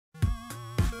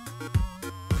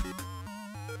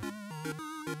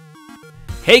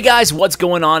Hey guys, what's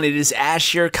going on? It is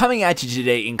Ash here, coming at you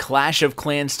today in Clash of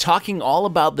Clans, talking all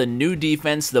about the new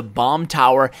defense, the Bomb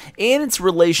Tower, and its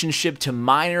relationship to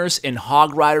miners and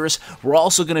hog riders. We're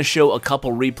also going to show a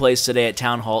couple replays today at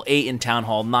Town Hall 8 and Town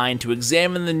Hall 9 to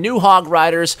examine the new hog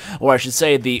riders, or I should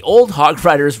say the old hog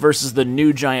riders versus the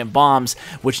new giant bombs,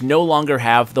 which no longer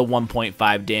have the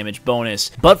 1.5 damage bonus.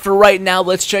 But for right now,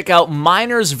 let's check out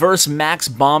miners versus max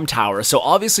bomb tower. So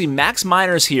obviously max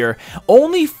miners here,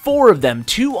 only 4 of them,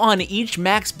 2 on each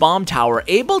max bomb tower,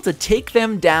 able to take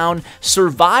them down,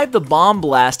 survive the bomb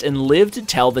blast, and live to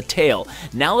tell the tale.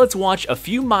 Now let's watch a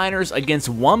few miners against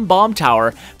 1 bomb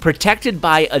tower protected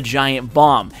by a giant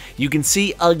bomb. You can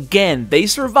see again, they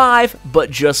survive,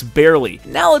 but just barely.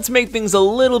 Now let's make things a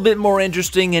little bit more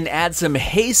interesting and add some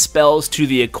haste spells to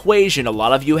the equation. A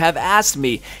lot of you have asked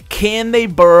me, can they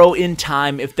burrow in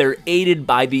time if they're aided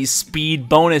by these speed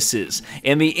bonuses?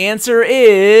 And the answer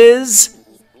is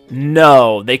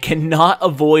no, they cannot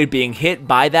avoid being hit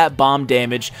by that bomb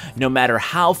damage no matter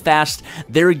how fast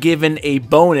they're given a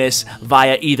bonus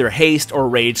via either haste or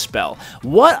rage spell.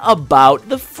 What about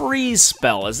the freeze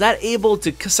spell? Is that able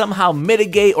to somehow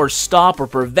mitigate or stop or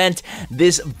prevent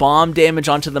this bomb damage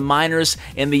onto the miners?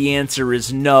 And the answer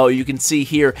is no. You can see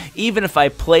here, even if I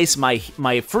place my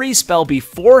freeze spell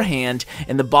beforehand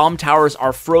and the bomb towers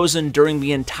are frozen during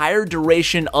the entire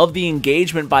duration of the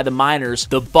engagement by the miners,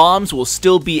 the bombs will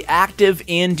still be active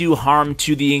and do harm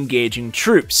to the engaging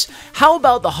troops. How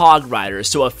about the hog riders?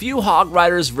 So a few hog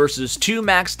riders versus 2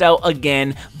 maxed out,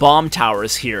 again, bomb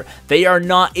towers here. They are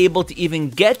not able to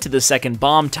even get to the second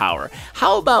bomb tower.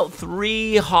 How about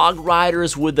 3 hog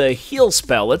riders with a heal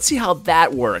spell? Let's see how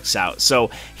that works out. So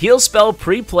heal spell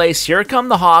pre-placed. Here come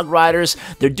the hog riders.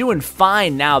 They're doing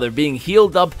fine now. They're being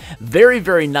healed up very,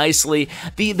 very nicely.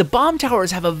 The bomb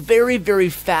towers have a very, very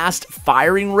fast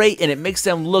firing rate, and it makes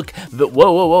them look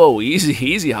whoa,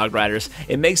 easy hog riders.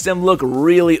 It makes them look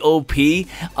really OP,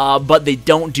 but they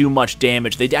don't do much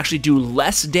damage. They actually do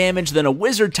less damage than a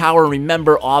wizard tower.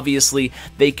 Remember, obviously,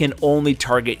 they can only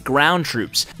target ground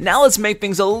troops. Now let's make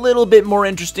things a little bit more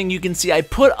interesting. You can see I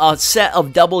put a set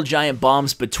of double giant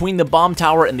bombs between the bomb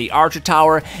tower and the archer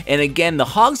tower, and again, the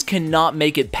hogs cannot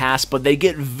make it past, but they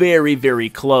get very, very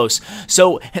close.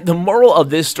 So the moral of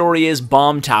this story is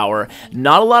bomb tower,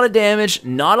 not a lot of damage,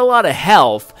 not a lot of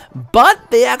health, but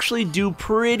they actually do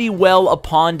pretty well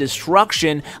upon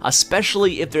destruction,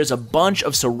 especially if there's a bunch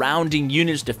of surrounding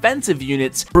units, defensive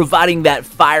units, providing that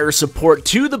fire support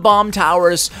to the bomb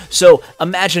towers. So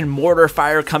imagine mortar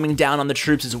fire coming down on the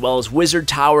troops as well as wizard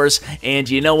towers, and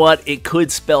you know what? It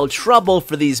could spell trouble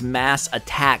for these mass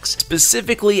attacks.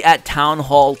 Specifically at Town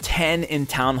Hall 10 and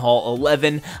Town Hall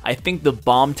 11, I think the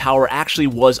bomb tower actually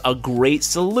was a great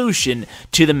solution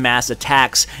to the mass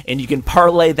attacks, and you can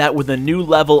parlay that with a new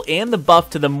level and the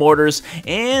buff to the mortars,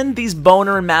 and these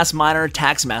boner and mass miner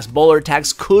attacks, mass bowler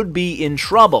attacks could be in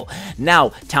trouble. Now,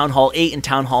 Town Hall 8 and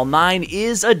Town Hall 9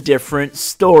 is a different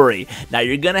story. Now,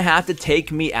 you're gonna have to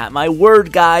take me at my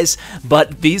word, guys,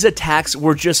 but these attacks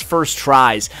were just first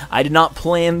tries. I did not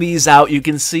plan these out. You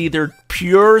can see they're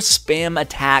pure spam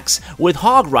attacks with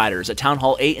hog riders at Town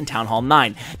Hall 8 and Town Hall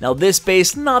 9. Now, this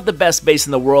base, not the best base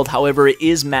in the world, however, it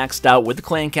is maxed out with the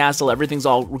clan castle, everything's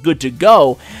all good to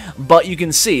go, but you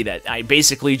can see that I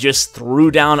basically just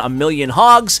threw down a million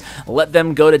hogs, let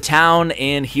them go to town,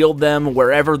 and healed them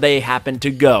wherever they happen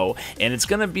to go, and it's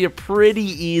gonna be a pretty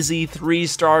easy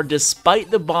 3-star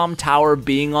despite the bomb tower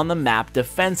being on the map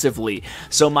defensively.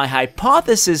 So my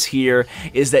hypothesis here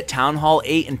is that Town Hall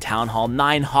 8 and Town Hall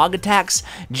 9 hog attacks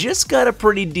just got a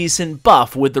pretty decent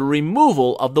buff with the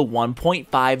removal of the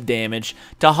 1.5 damage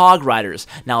to hog riders.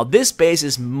 Now this base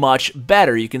is much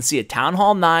better. You can see at Town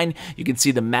Hall 9, you can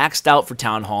see the maxed out for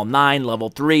Town Hall 9, level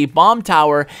 3, bomb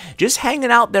tower, just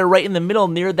hanging out there right in the middle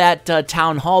near that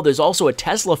Town Hall. There's also a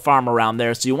Tesla farm around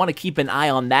there, so you want to keep an eye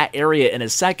on that area in a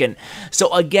second.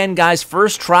 So again, guys,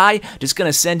 first try, just going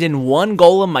to send in 1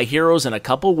 golem, my heroes, and a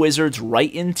couple wizards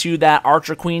right into that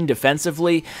archer queen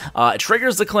defensively. It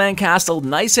triggers the clan castle,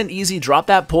 nice and easy, drop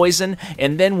that poison,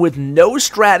 and then with no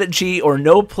strategy or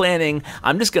no planning,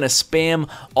 I'm just going to spam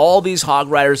all these hog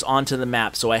riders onto the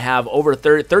map. So I have over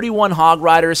 31 hog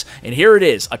riders, and here it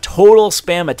is, a total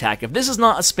spam attack. If this is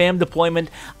not a spam deployment,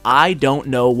 I don't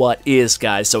know what is,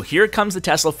 guys. So here comes the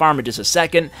Tesla farm in just a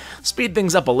second. Speed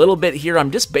things up a little bit here.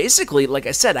 I'm just basically, like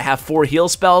I said, I have 4 heal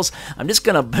spells. I'm just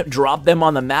going to drop them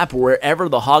on the map wherever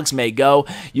the hogs may go.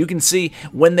 You can see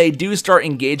when they do start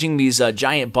engaging these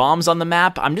giant bombs, bombs on the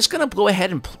map, I'm just going to go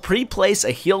ahead and pre-place a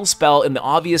heal spell in the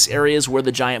obvious areas where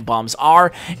the giant bombs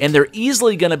are, and they're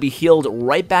easily going to be healed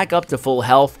right back up to full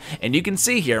health. And you can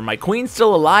see here, my queen's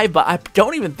still alive, but I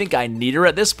don't even think I need her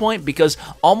at this point because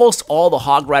almost all the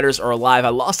Hog Riders are alive. I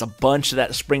lost a bunch to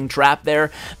that spring trap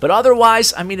there, but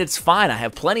otherwise, I mean, it's fine. I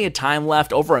have plenty of time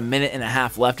left, over a minute and a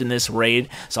half left in this raid,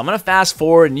 so I'm going to fast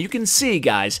forward, and you can see,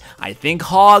 guys, I think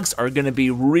Hogs are going to be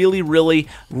really, really,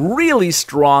 really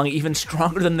strong, even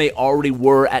stronger than they already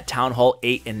were at Town Hall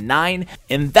 8 and 9.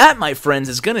 And that, my friends,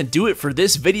 is going to do it for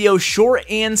this video. Short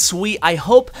and sweet. I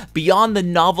hope beyond the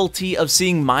novelty of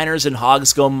seeing Miners and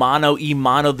Hogs go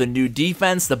mono-e-mono the new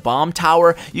defense, the bomb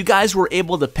tower, you guys were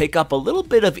able to pick up a little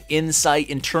bit of insight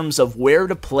in terms of where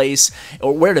to place,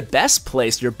 or where to best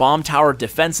place your bomb tower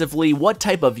defensively, what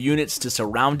type of units to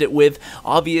surround it with.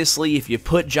 Obviously, if you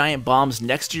put giant bombs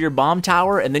next to your bomb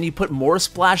tower and then you put more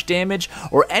splash damage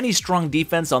or any strong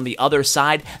defense on the other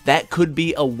side, that could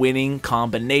be a winning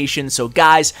combination. So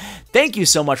guys, thank you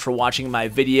so much for watching my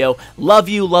video. Love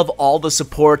you, love all the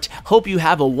support. Hope you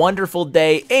have a wonderful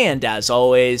day, and as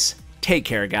always, take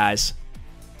care, guys.